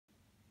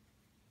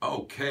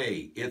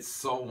Okay, it's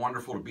so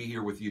wonderful to be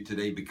here with you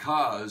today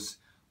because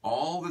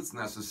all that's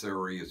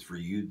necessary is for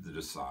you to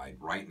decide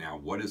right now,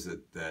 what is it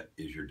that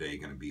is your day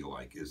going to be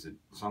like? Is it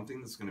something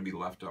that's going to be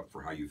left up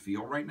for how you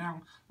feel right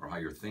now, or how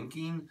you're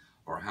thinking,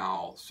 or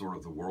how sort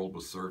of the world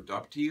was served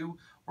up to you?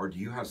 Or do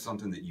you have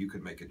something that you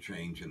could make a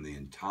change in the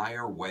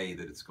entire way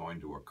that it's going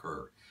to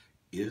occur?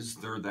 Is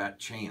there that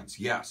chance?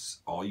 Yes.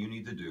 All you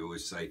need to do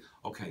is say,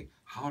 okay,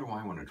 how do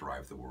I want to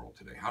drive the world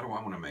today? How do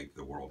I want to make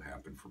the world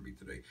happen for me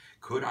today?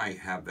 Could I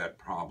have that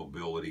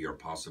probability or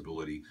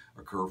possibility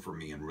occur for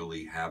me and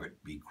really have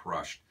it be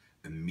crushed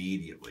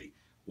immediately?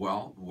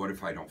 Well, what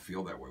if I don't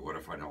feel that way? What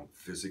if I don't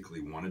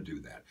physically want to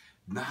do that?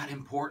 Not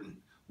important.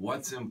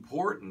 What's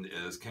important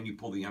is, can you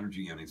pull the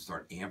energy in and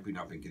start amping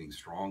up and getting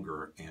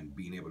stronger and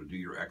being able to do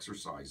your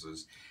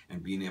exercises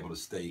and being able to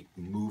stay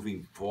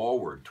moving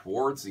forward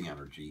towards the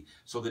energy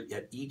so that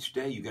at each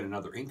day you get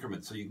another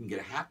increment, so you can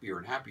get happier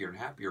and happier and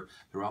happier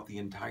throughout the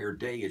entire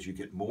day as you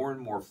get more and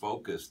more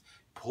focused,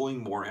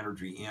 pulling more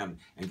energy in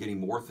and getting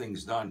more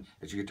things done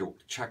as you get to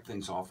check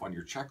things off on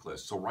your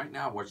checklist. So right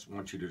now, I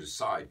want you to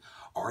decide,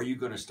 are you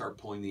going to start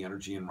pulling the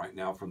energy in right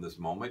now from this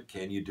moment?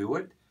 Can you do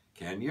it?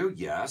 Can you?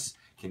 Yes.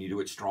 Can you do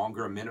it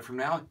stronger a minute from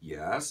now?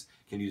 Yes.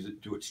 Can you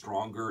do it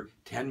stronger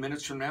 10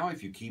 minutes from now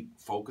if you keep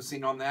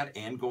focusing on that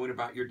and going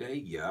about your day?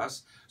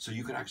 Yes. So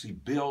you can actually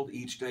build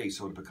each day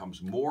so it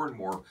becomes more and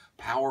more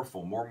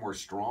powerful, more and more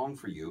strong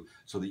for you,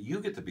 so that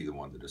you get to be the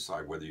one to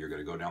decide whether you're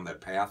going to go down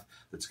that path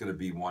that's going to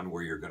be one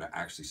where you're going to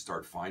actually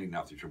start finding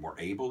out that you're more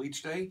able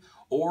each day,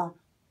 or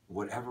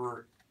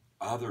whatever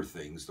other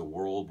things the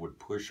world would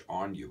push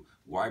on you.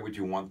 Why would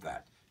you want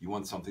that? You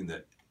want something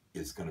that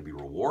is going to be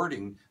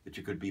rewarding, that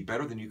you could be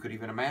better than you could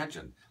even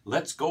imagine.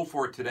 Let's go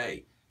for it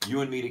today.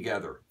 You and me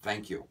together.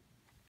 Thank you.